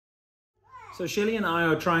So Shelley and I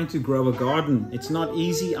are trying to grow a garden. It's not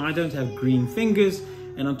easy. I don't have green fingers.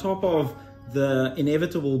 And on top of the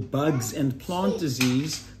inevitable bugs and plant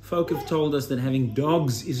disease, folk have told us that having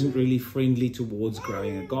dogs isn't really friendly towards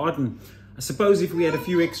growing a garden. I suppose if we had a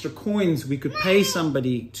few extra coins, we could pay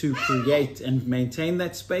somebody to create and maintain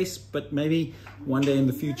that space, but maybe one day in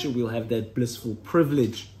the future we'll have that blissful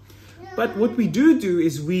privilege. But what we do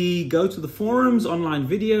is we go to the forums, online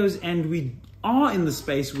videos, and we are in the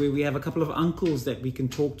space where we have a couple of uncles that we can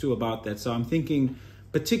talk to about that. So I'm thinking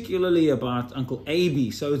particularly about Uncle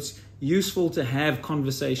Aby. So it's useful to have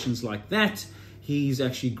conversations like that. He's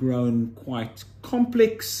actually grown quite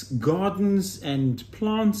complex gardens and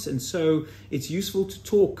plants, and so it's useful to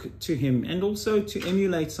talk to him and also to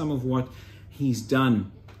emulate some of what he's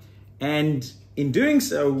done. And in doing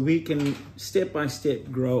so, we can step by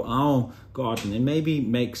step grow our garden and maybe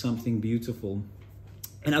make something beautiful.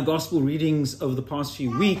 In our gospel readings over the past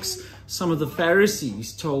few weeks, some of the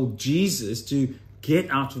Pharisees told Jesus to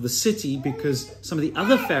get out of the city because some of the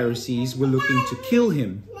other Pharisees were looking to kill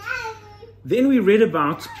him. Then we read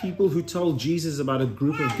about people who told Jesus about a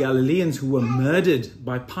group of Galileans who were murdered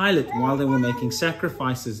by Pilate while they were making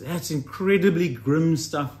sacrifices. That's incredibly grim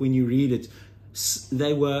stuff when you read it.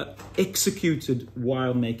 They were executed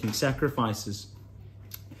while making sacrifices.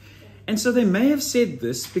 And so they may have said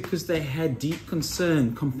this because they had deep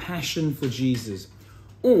concern, compassion for Jesus.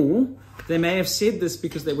 Or they may have said this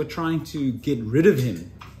because they were trying to get rid of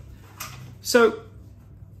him. So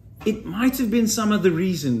it might have been some other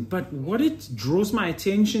reason, but what it draws my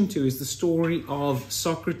attention to is the story of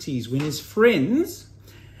Socrates when his friends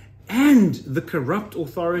and the corrupt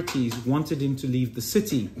authorities wanted him to leave the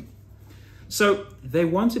city. So they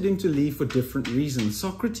wanted him to leave for different reasons.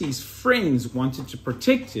 Socrates' friends wanted to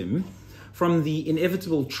protect him from the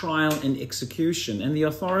inevitable trial and execution, and the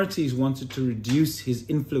authorities wanted to reduce his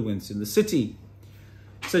influence in the city.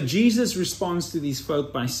 So Jesus responds to these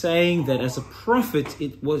folk by saying that as a prophet,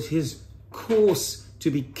 it was his course to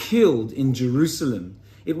be killed in Jerusalem.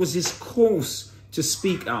 It was his course to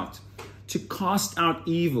speak out, to cast out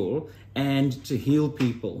evil, and to heal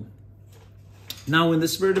people. Now, when the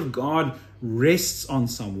Spirit of God rests on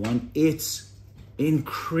someone, it's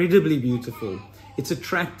incredibly beautiful. It's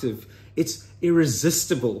attractive. It's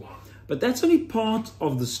irresistible. But that's only part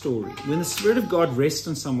of the story. When the Spirit of God rests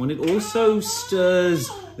on someone, it also stirs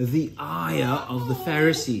the ire of the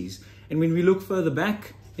Pharisees. And when we look further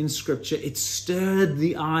back in Scripture, it stirred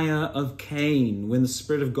the ire of Cain when the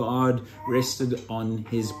Spirit of God rested on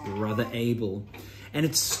his brother Abel. And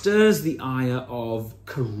it stirs the ire of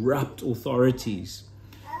corrupt authorities.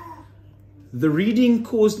 The reading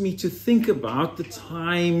caused me to think about the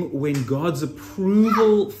time when God's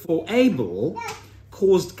approval for Abel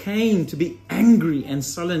caused Cain to be angry and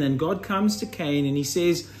sullen. And God comes to Cain and he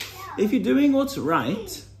says, if you're doing what's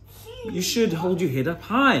right, you should hold your head up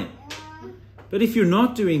high. But if you're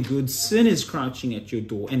not doing good, sin is crouching at your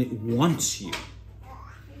door and it wants you.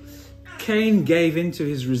 Cain gave in to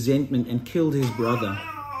his resentment and killed his brother.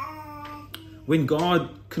 When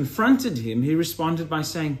God confronted him, he responded by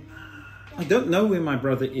saying, I don't know where my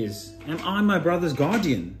brother is. Am I my brother's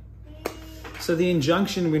guardian? So the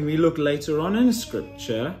injunction, when we look later on in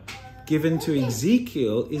Scripture, given to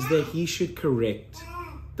Ezekiel is that he should correct,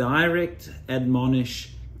 direct,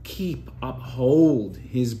 admonish, keep, uphold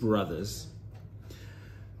his brothers.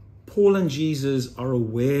 Paul and Jesus are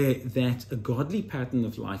aware that a godly pattern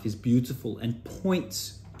of life is beautiful and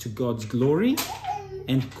points to God's glory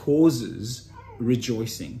and causes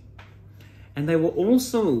rejoicing. And they were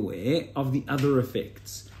also aware of the other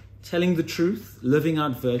effects. Telling the truth, living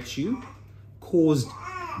out virtue, caused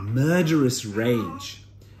murderous rage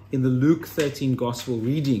in the Luke 13 gospel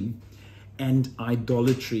reading and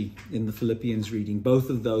idolatry in the Philippians reading. Both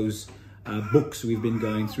of those books we've been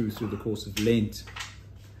going through the course of Lent.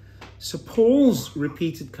 So Paul's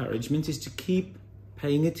repeated encouragement is to keep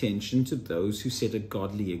paying attention to those who set a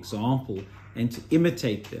godly example and to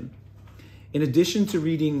imitate them. In addition to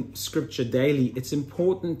reading Scripture daily, it's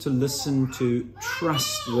important to listen to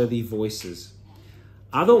trustworthy voices.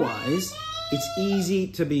 Otherwise, it's easy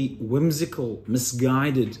to be whimsical,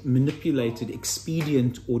 misguided, manipulated,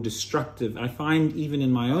 expedient, or destructive. I find even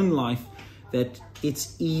in my own life that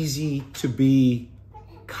it's easy to be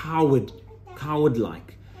coward-like,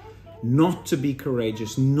 not to be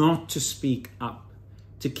courageous, not to speak up,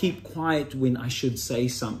 to keep quiet when I should say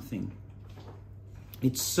something.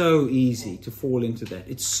 It's so easy to fall into that.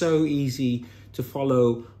 It's so easy to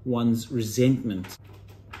follow one's resentment.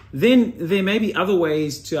 Then there may be other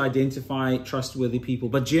ways to identify trustworthy people,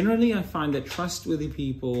 but generally I find that trustworthy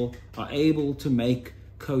people are able to make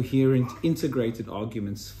coherent, integrated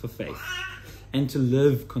arguments for faith and to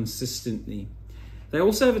live consistently. They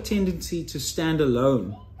also have a tendency to stand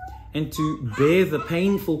alone and to bear the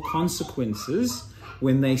painful consequences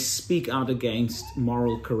when they speak out against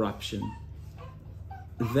moral corruption.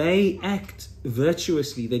 They act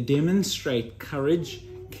virtuously. They demonstrate courage,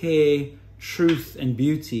 care, truth, and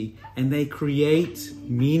beauty, and they create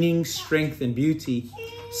meaning, strength, and beauty,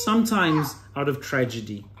 sometimes out of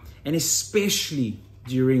tragedy, and especially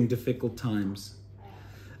during difficult times.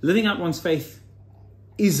 Living out one's faith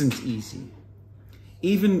isn't easy,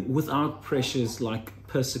 even without pressures like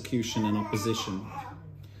persecution and opposition.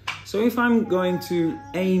 So if I'm going to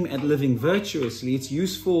aim at living virtuously, it's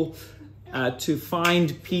useful to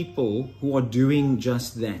find people who are doing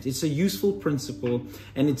just that. It's a useful principle,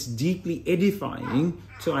 and it's deeply edifying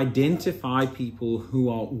to identify people who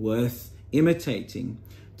are worth imitating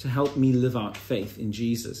to help me live out faith in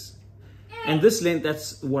Jesus. And this Lent,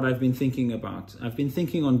 that's what I've been thinking about. I've been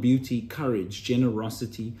thinking on beauty, courage,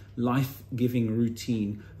 generosity, life-giving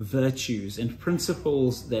routine, virtues, and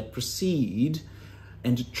principles that precede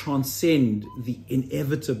and transcend the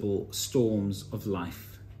inevitable storms of life.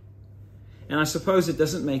 And I suppose it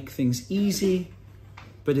doesn't make things easy,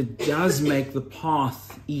 but it does make the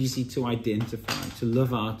path easy to identify, to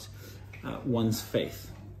live out one's faith.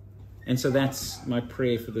 And so that's my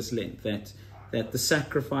prayer for this Lent, that the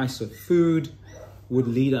sacrifice of food would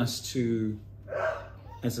lead us to,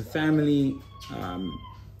 as a family,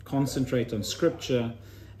 concentrate on Scripture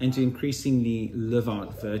and to increasingly live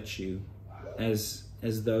out virtue as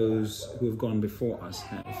those who have gone before us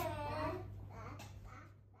have.